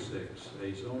 7646,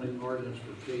 a zoning ordinance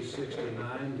for case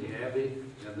 69, the Abbey,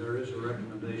 and there is a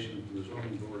recommendation from the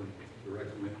zoning board to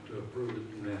recommend to approve it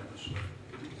unanimously.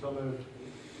 So moved.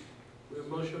 We have a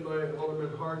motion by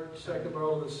Alderman Hart, second by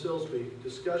Alderman Silsby.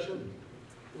 Discussion?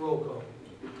 Roll call.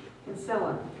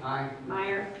 Kinsella. Aye.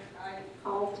 Meyer.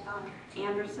 Holt.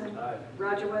 Anderson. Aye.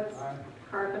 Rudowitz.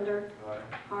 Carpenter.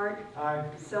 Hart. Aye.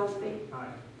 Sillsby.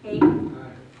 Aye. Hayden.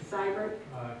 Seibert.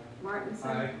 Aye. Martinson.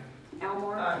 Aye.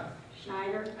 Elmore.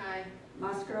 Schneider.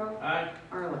 Musgrove. Aye.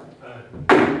 Arlen.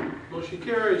 Motion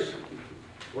carries.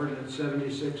 Ordinance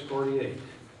 7648,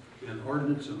 an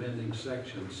ordinance amending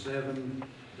section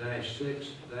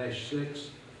 7-6-6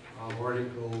 of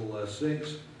Article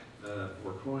 6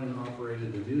 for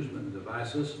coin-operated amusement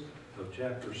devices of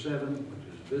Chapter 7, which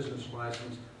is business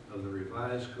license of the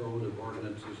revised Code of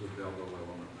Ordinances of Belleville,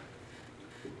 Illinois.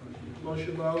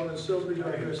 Motion by Alderman Silsby, do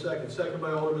I hear a second? Second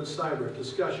by Alderman Seibert.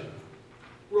 Discussion?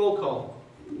 Roll call.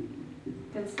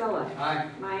 Kinsella. Aye.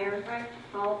 Meyer.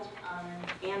 Holt.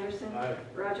 Anderson. Aye.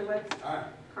 Rudowitz.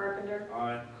 Carpenter.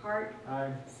 Hart.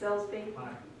 Sillsby.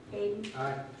 Hayden.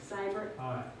 Seibert.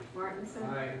 Aye. Martinson.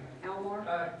 Aye. Elmore.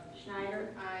 Schneider.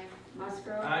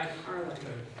 Musgrove. Aye.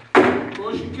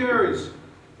 Motion Arlen. carries.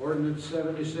 Ordinance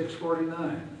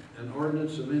 7649, an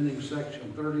ordinance amending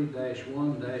section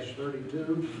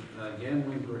 30-1-32,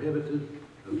 gambling prohibited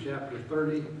of chapter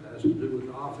 30, has to do with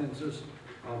offenses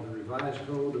of the revised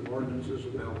Code of Ordinances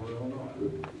of Belleville, Illinois.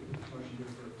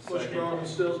 Motion by Alderman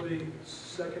Silsby,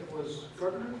 second was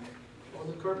Carpenter?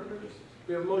 Alderman Carpenter?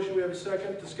 We have a motion, we have a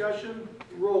second. Discussion?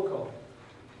 Roll call.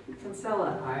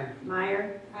 Kinsella. Aye.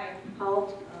 Meyer.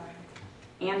 Holt.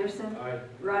 Anderson.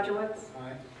 Rudowitz.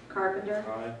 Carpenter.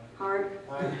 Hart.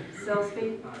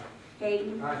 Sillsby.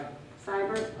 Hayden.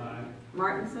 Seibert.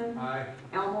 Martinson.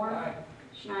 Elmore.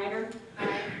 Schneider.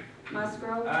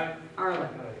 Musgrove. Arlen.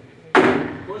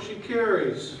 Motion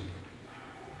carries.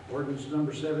 Ordinance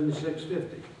number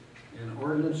 7650, an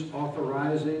ordinance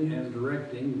authorizing and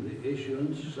directing the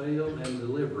issuance, sale, and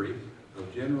delivery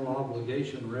of general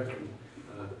obligation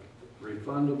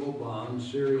refundable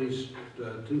bonds, Series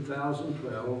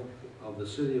 2012 of the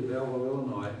City of Belleville,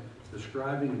 Illinois,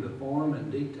 describing the form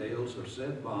and details of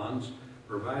said bonds,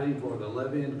 providing for the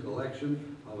levy and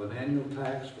collection of an annual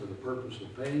tax for the purpose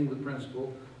of paying the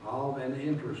principal of and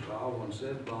interest of on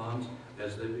said bonds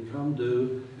as they become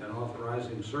due, and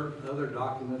authorizing certain other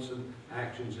documents and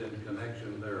actions in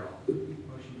connection thereof.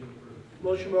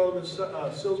 Motion by Alderman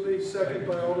Silsby, second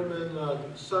by Alderman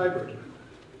Seibert.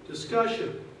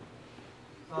 Discussion.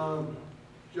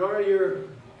 Jory, you're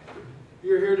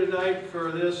here tonight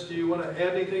for this. Do you want to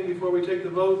add anything before we take the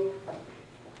vote?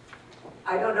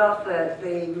 I don't know if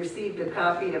they received a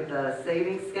copy of the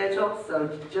savings schedule, so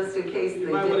just in case they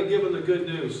You might want to did, give them the good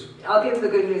news. I'll give them the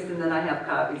good news and then I have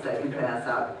copies I can pass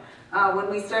out. When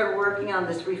we started working on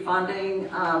this refunding,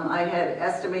 I had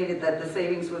estimated that the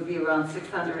savings would be around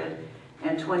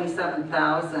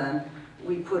 $627,000.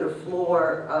 We put a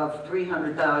floor of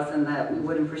 $300,000 that we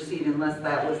wouldn't proceed unless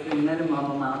that was the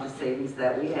minimum amount of savings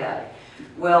that we had.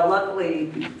 Well,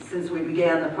 luckily, since we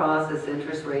began the process,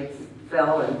 interest rates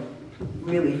fell and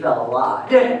really fell a lot,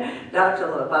 down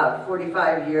to about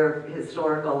 45-year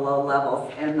historical low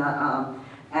levels. And the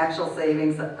actual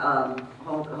savings,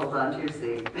 hold on to your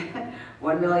seat,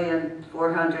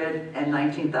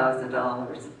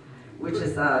 $1,419,000, which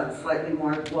is slightly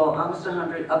more, well, almost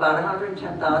about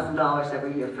 $110,000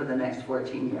 every year for the next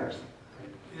 14 years.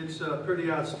 It's pretty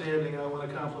outstanding. I want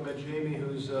to compliment Jamie,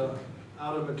 who's out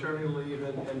on maternity leave,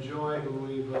 and Joy, who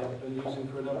we've been using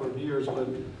for a number of years. But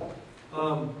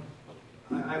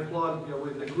I applaud,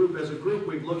 with the group. As a group,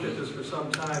 we've looked at this for some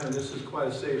time, and this is quite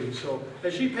a savings. So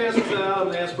as she passes that out, I'm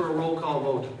going to ask for a roll call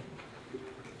vote.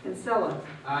 Kinsella.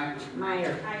 Aye.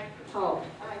 Meyer. Holt.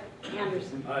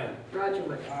 Anderson. Aye.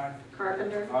 Rudowitz.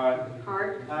 Carpenter. Aye.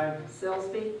 Hart. Aye.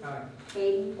 Sillsby. Aye.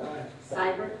 Hayden. Aye.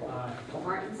 Seibert. Aye.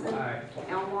 Martinson. Aye.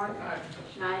 Elmore.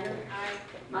 Schneider.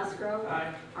 Musgrove.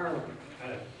 Aye. Arlen.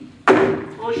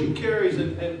 Motion carries,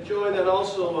 and Joy, that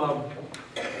also,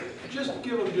 just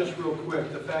give them just real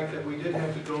quick, the fact that we did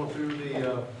have to go through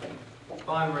the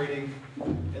bond rating,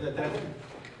 and that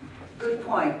Good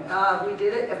point. We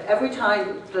did it, every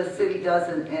time the city does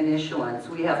an issuance,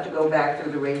 we have to go back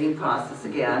through the rating process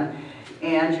again.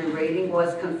 And your rating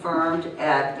was confirmed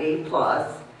at A+.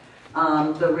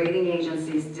 The rating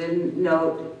agencies didn't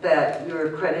note that your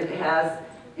credit has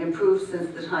improved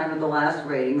since the time of the last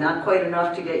rating. Not quite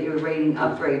enough to get your rating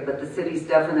upgrade, but the city's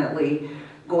definitely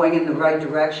going in the right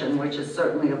direction, which is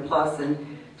certainly a plus in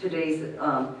today's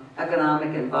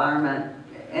economic environment.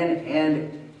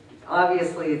 And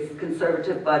obviously, it's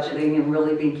conservative budgeting and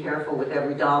really being careful with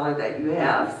every dollar that you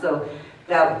have. So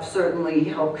that certainly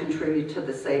helped contribute to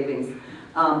the savings.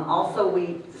 Also,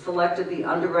 we selected the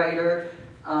underwriter,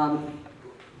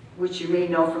 which you may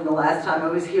know from the last time I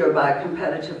was here, by a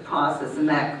competitive process, and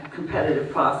that competitive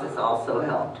process also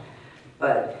helped.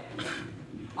 But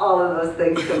all of those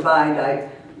things combined, I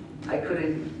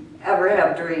couldn't ever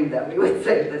have dreamed that we would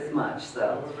save this much,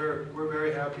 so. we're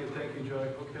very happy, and thank you, Joy.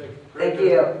 Okay. Thank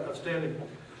you. Outstanding.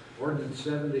 Ordinance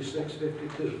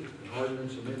 7652, an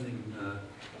ordinance amending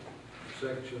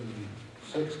section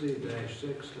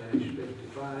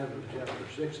 60-6-55 of chapter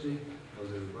 60 of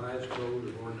the revised code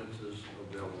of ordinances of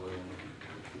Belleville.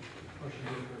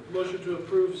 Motion to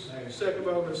approve, second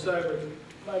by Alderman Seibert.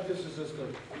 Mike, this is just a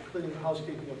clean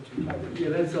housekeeping of two items. Yeah,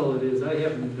 that's all it is. I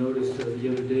happened to notice the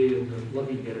other day in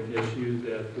looking at an issue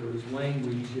that there was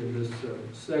language in this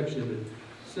section that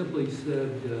simply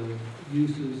said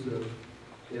uses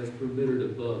as permitted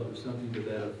above, or something to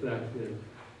that effect.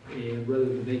 And rather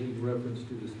than making reference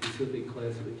to the specific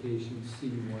classifications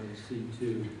C1 and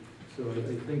C2. So I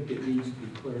think it needs to be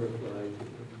clarified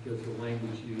because the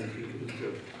language used is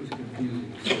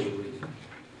confusing for the reason.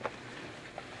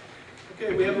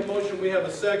 Okay, we have a motion, we have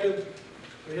a second.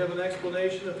 We have an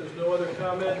explanation. If there's no other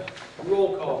comment,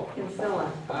 roll call.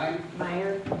 Kinsella. Aye.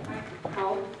 Meyer.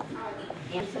 Holt.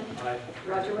 Anderson. Aye.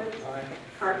 Rudowitz. Aye.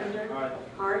 Carpenter. Aye.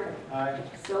 Hart. Aye.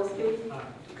 Sillsby. Aye.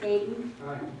 Hayden.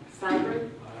 Aye. Seibert.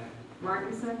 Aye.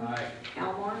 Martinson. Aye.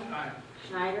 Elmore.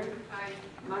 Schneider.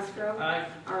 Musgrove. Aye.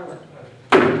 Arlen.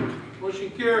 Motion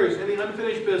carries. Any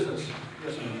unfinished business?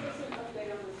 Yes, ma'am. Give us an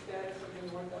update on the status of the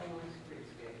North Elmore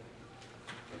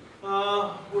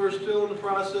streetscape. We're still in the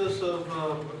process of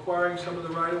acquiring some of the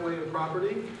right-of-way and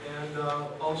property, and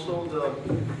also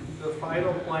the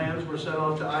final plans were sent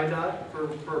on to IDOT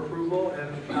for approval,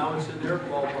 and now it's in their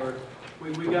ballpark.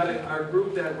 We got it. Our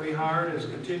group that we hired is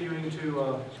continuing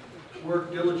to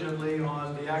work diligently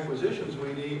on the acquisitions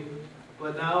we need,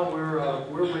 but now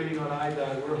we're waiting on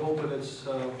IDOT. We're hoping it's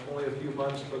only a few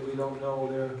months, but we don't know.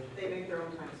 They make their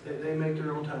own time. They make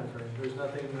their own time frame. There's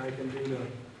nothing I can do to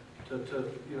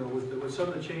you know, with some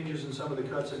of the changes and some of the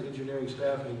cuts in engineering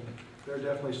staffing, they're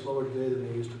definitely slower today than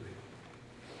they used to be.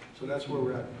 So that's where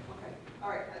we're at. Okay, all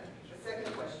right, the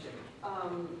second question.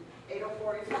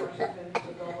 804 East Washington, the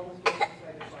Belleville Historical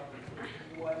Society property.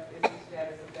 What is the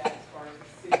status of that as far as the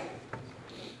city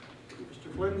is concerned? Mr.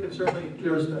 Flynn can certainly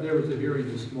There was a hearing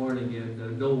this morning,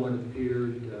 and no one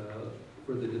appeared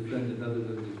for the defendant other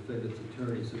than the defendant's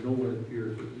attorney, so no one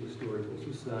appeared for the Historical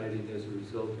Society, and as a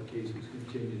result, the case was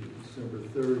continued to December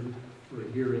 3rd for a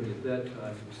hearing at that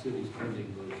time for city's pending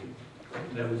motion.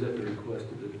 And that was at the request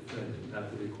of the defendant,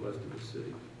 not the request of the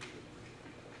city.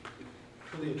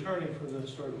 For the attorney for the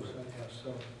Historical Society, yes,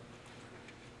 so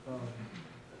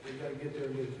we got to get there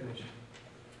and get it finished.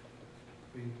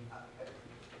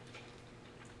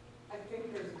 I think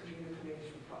there's a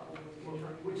communication problem with the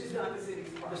attorney, which is not the city's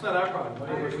problem. It's not our problem. I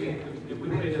understand. If we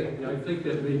made it, I think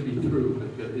that may be true,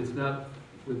 but it's not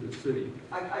with the city.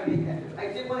 I get that. I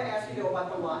did want to ask you though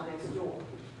about the lot next door.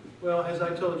 well, as I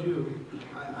told you,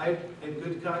 I in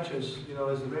good conscience, you know,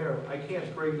 as the mayor, I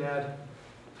can't bring that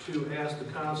to ask the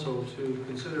council to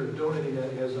consider donating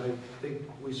that, as I think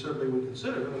we certainly would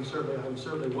consider, and I'm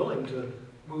certainly willing to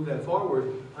move that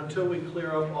forward until we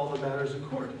clear up all the matters in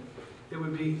court. It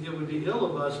would be ill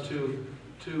of us to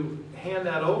hand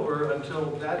that over until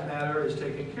that matter is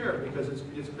taken care of, because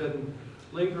it's been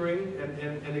lingering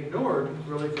and ignored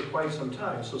really for quite some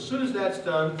time. So as soon as that's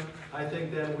done, I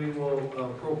think then we will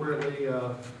appropriately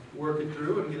work it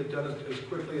through and get it done as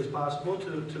quickly as possible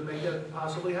to make that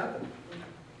possibly happen.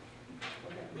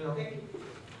 You know.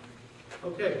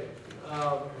 Okay.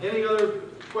 Any other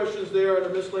questions there on the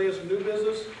miscellaneous and new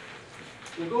business?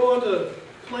 We'll go on to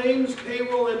Claims,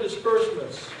 payroll, and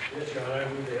disbursements. Yes, Your Honor, I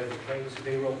move to have the claims,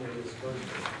 payroll, and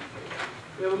disbursement.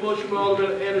 We have a motion by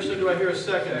Alderman Anderson. Do I hear a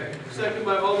second? Second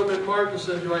by Alderman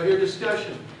Martinson. Do I hear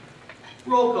discussion?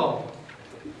 Roll call.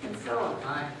 Kinsella.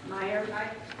 Aye. Meyer.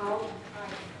 Holt.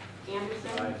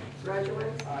 Anderson.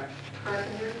 Rudowitz.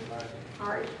 Carpenter.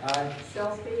 Hart.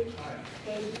 Sillsby.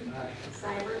 Hayden.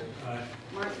 Seibert.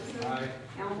 Martinson.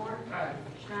 Elmore.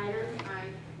 Schneider.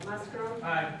 Musgrove.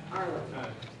 Arlen.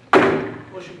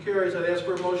 Motion carries. I'd ask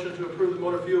for a motion to approve the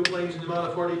motor fuel claims in the amount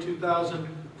of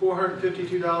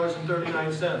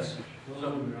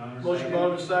 $42,452.39. Motion by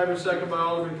Alderman Seibert, second by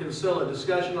Alderman Kinsella.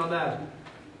 Discussion on that.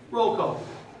 Roll call.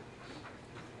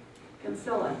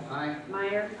 Kinsella. Aye.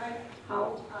 Meyer.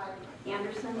 Holt.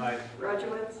 Anderson.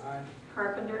 Rudowitz.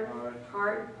 Carpenter.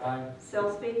 Hart.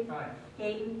 Sillsby.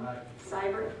 Hayden.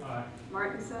 Seibert.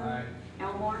 Martinson.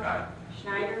 Elmore.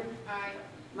 Schneider.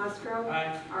 Musgrove.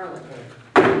 Arlen.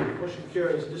 Motion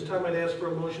carries. This time I'd ask for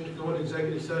a motion to go into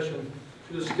executive session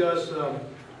to discuss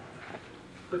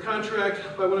the contract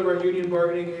by one of our union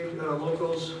bargaining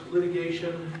locals,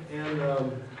 litigation, and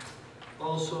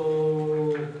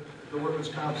also the workers'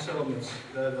 comp settlements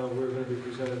that we're going to be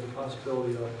presented the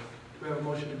possibility of. We have a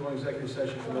motion to go into executive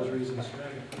session for those reasons.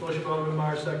 Motion by Alderman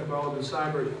Meyer, second by Alderman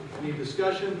Seibert. Any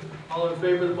discussion? All in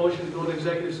favor of the motion to go into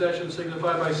executive session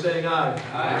signify by saying aye.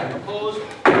 Aye. Opposed?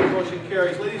 Motion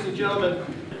carries. Ladies and gentlemen,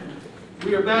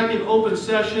 we are back in open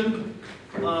session.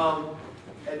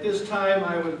 At this time,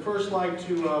 I would first like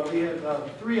to, we have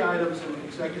 3 items in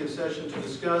executive session to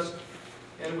discuss,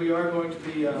 and we are going to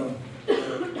be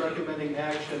recommending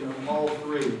action on all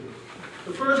 3.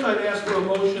 The first, I'd ask for a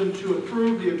motion to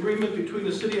approve the agreement between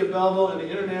the City of Belleville and the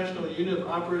International Union of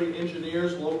Operating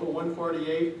Engineers, Local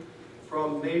 148,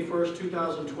 from May 1st,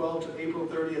 2012 to April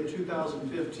 30th,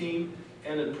 2015,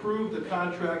 and approve the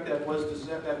contract that was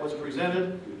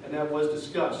presented and that was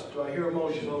discussed. Do I hear a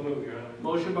motion? So moved, Your Honor.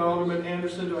 Motion by Alderman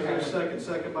Anderson. Do I hear a second?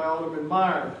 Second by Alderman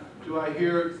Meyer. Do I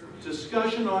hear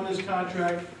discussion on this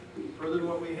contract further than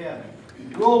what we had?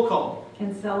 Roll call.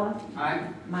 Kinsella. Aye.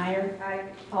 Meyer.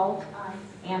 Holt.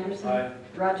 Anderson.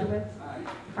 Rudowitz.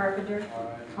 Carpenter.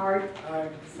 Hart.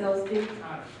 Sillsby.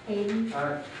 Hayden.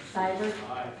 Seibert.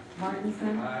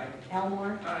 Martinson.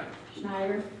 Elmore.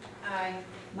 Schneider.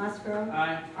 Musgrove.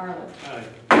 Arlen.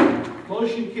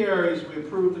 Motion carries. We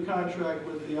approve the contract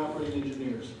with the operating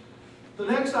engineers. The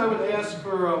next, I would ask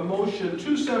for a motion,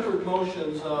 2 separate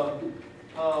motions.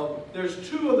 There's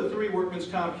 2 of the 3 workman's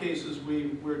comp cases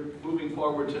we're moving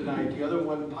forward tonight. The other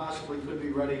one possibly could be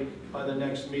ready by the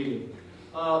next meeting.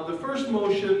 The first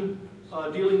motion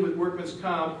dealing with workman's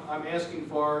comp I'm asking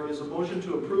for is a motion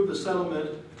to approve the settlement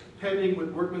pending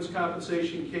with workman's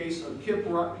compensation case of Kip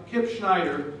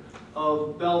Schneider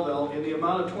of Belleville in the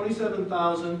amount of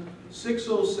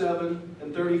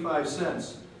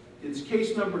 $27,607.35. It's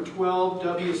case number 12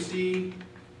 WC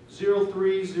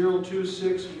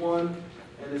 030261,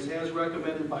 and is as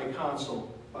recommended by counsel,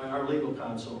 by our legal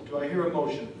counsel. Do I hear a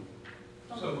motion?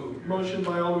 So moved. Motion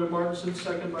by Alderman Martinson,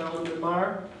 second by Alderman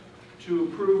Meyer, to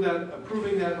approving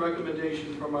that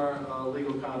recommendation from our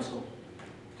legal counsel.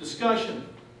 Discussion.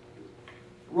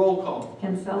 Roll call.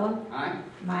 Kinsella. Aye.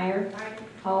 Meyer.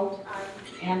 Holt.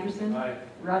 Anderson.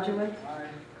 Rudowitz.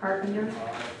 Carpenter.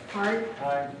 Hart.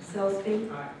 Sillsby.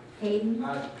 Hayden.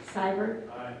 Seibert.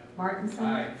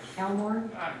 Martinson. Elmore.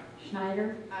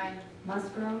 Schneider.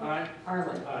 Musgrove.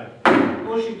 Arlen.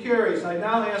 Motion carries. I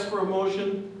now ask for a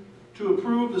motion to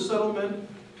approve the settlement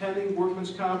pending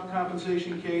workman's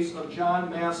compensation case of John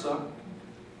Massa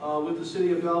with the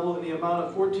City of Belleville in the amount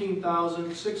of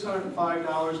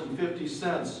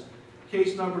 $14,605.50.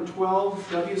 Case number 12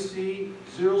 WC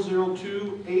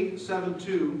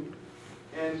 002872,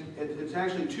 and it's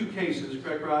actually 2 cases,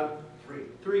 correct, Rod?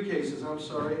 3 cases, I'm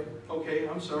sorry. Okay,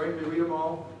 I'm sorry, let me read them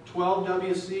all. 12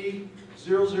 WC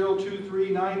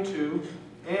 002392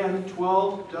 and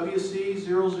 12 WC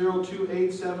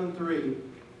 002873.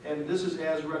 And this is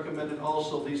as recommended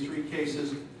also, these 3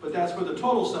 cases, but that's for the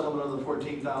total settlement of the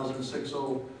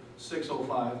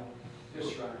 $14,605.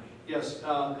 Yes, Your Honor. Yes,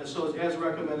 and so it's as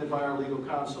recommended by our legal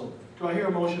counsel. Do I hear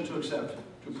a motion to accept,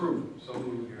 to approve? So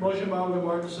moved, Your Honor. Motion by Alderman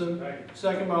Martinson,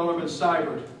 second by Alderman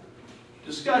Seibert.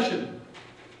 Discussion.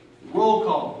 Roll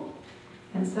call.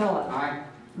 Kinsella. Aye.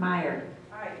 Meyer.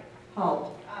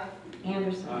 Holt.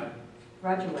 Anderson.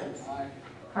 Rudowitz.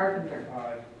 Carpenter.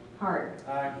 Hart.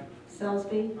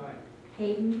 Sillsby.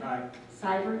 Hayden.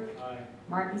 Seibert.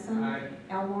 Martinson.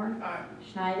 Elmore.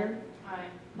 Schneider.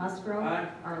 Musgrove.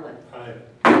 Arlen.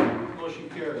 Motion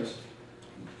carries.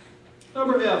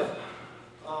 Number F.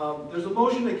 There's a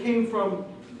motion that came from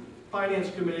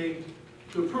Finance Committee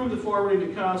to approve the forwarding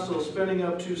to council, spending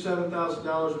up to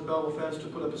 $7,000 with Belleville Fence to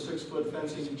put up a 6-foot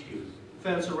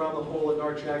fence around the hole at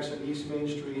North Jackson East Main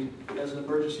Street as an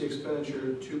emergency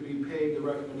expenditure to be paid. The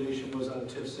recommendation was on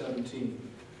TIF 17.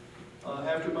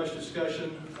 After much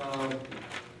discussion,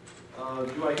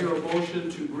 do I hear a motion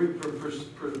to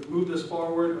move this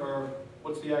forward, or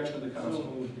what's the action of the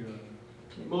council?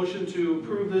 Motion to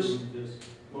approve this.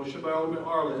 Motion by Alderman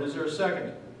Arlen. Is there a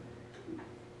second?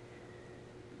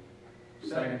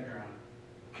 Second, Your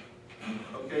Honor.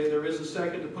 Okay, there is a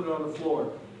second to put it on the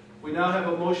floor. We now have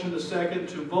a motion and a second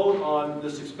to vote on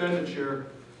this expenditure,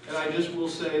 and I just will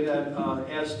say that,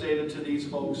 as stated to these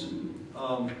folks,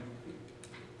 I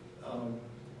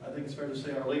think it's fair to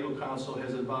say our legal counsel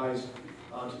has advised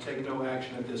to take no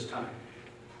action at this time.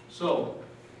 So,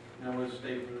 Now, we'll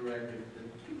state for the record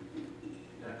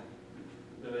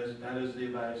that is the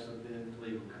advice of the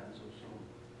legal counsel,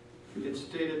 so. it's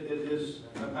stated,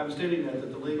 I'm stating that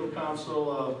the legal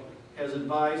counsel has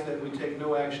advised that we take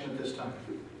no action at this time.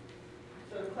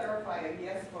 So to clarify, a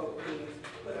yes vote means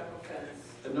put up a fence.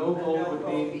 A no vote would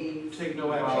mean take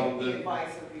no action. Take the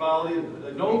advice of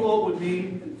A no vote would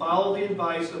mean follow the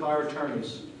advice of our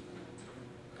attorneys.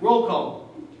 Roll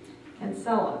call.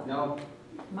 Kinsella. No.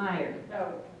 Meyer.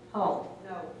 No. Hull.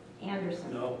 No.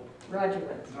 Anderson. No.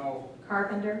 Rudowitz. No.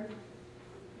 Carpenter.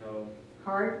 No.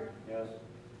 Hart. Yes.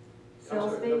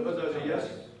 Silsby. That's a yes?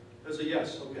 That's a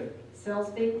yes, okay.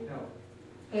 Silsby. No.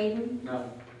 Hayden.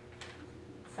 No.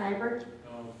 Seibert.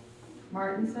 No.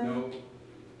 Martinson. No.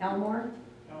 Elmore.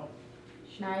 No.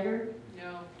 Schneider.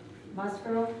 No.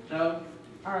 Musgrove. No.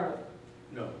 Arlen.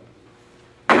 No.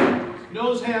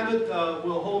 Noes have it.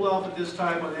 We'll hold off at this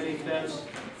time on any fence.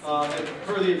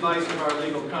 Per the advice of our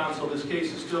legal counsel, this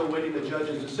case is still waiting the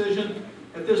judge's decision.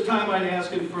 At this time, I'd ask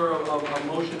him for a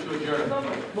motion to adjourn.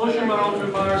 Motion by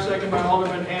Alderman Meyer, second by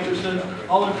Alderman Anderson.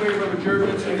 All in favor of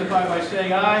adjournment signify by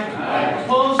saying aye. Aye.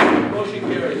 Opposed? Motion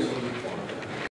carries.